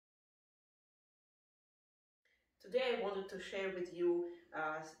Today I wanted to share with you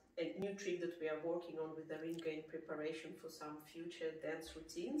a new trick that we are working on with Oringo in preparation for some future dance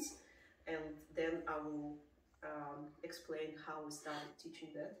routines, and then I will explain how we started teaching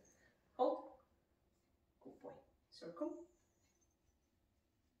that. Hold. Good boy. Circle.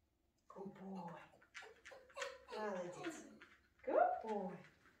 Good boy. Молодец. Good boy.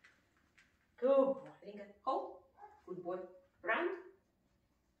 Good boy. Oringo. Hold. Good boy. Round.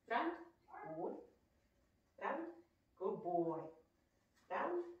 Round. Good. Round. Good boy.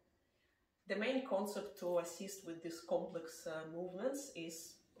 Round. The main concept to assist with these complex movements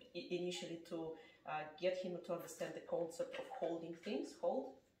is initially to get him to understand the concept of holding things.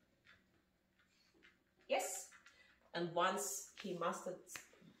 Hold. Yes. And once he mastered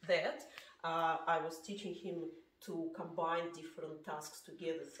that, I was teaching him to combine different tasks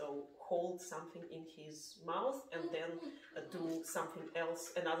together. So hold something in his mouth and then do something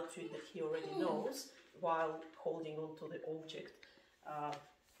else, another trick that he already knows, while holding on to the object.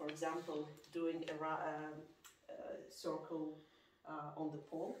 For example, doing a circle on the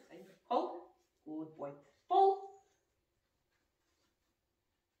pole. Hold. Good boy. Pole.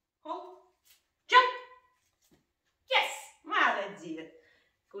 Hold. Jump. Yes. Молодец.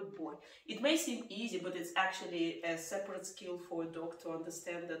 Good boy. It may seem easy, but it's actually a separate skill for a dog to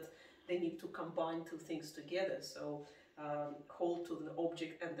understand that they need to combine two things together. So hold to the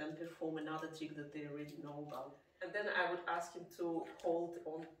object and then perform another trick that they already know about. And then I would ask him to hold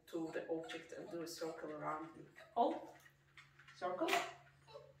on to the object and do a circle around him. Hold. Circle.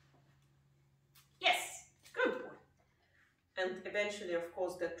 Yes. Good boy. And eventually, of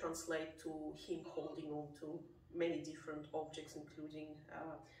course, that translates to him holding on to many different objects, including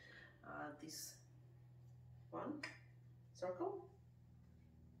this one. Circle.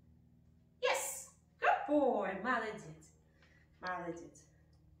 Yes. Good boy. Молодец. Молодец.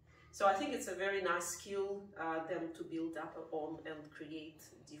 So I think it's a very nice skill then to build up on and create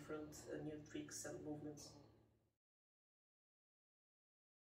different new tricks and movements.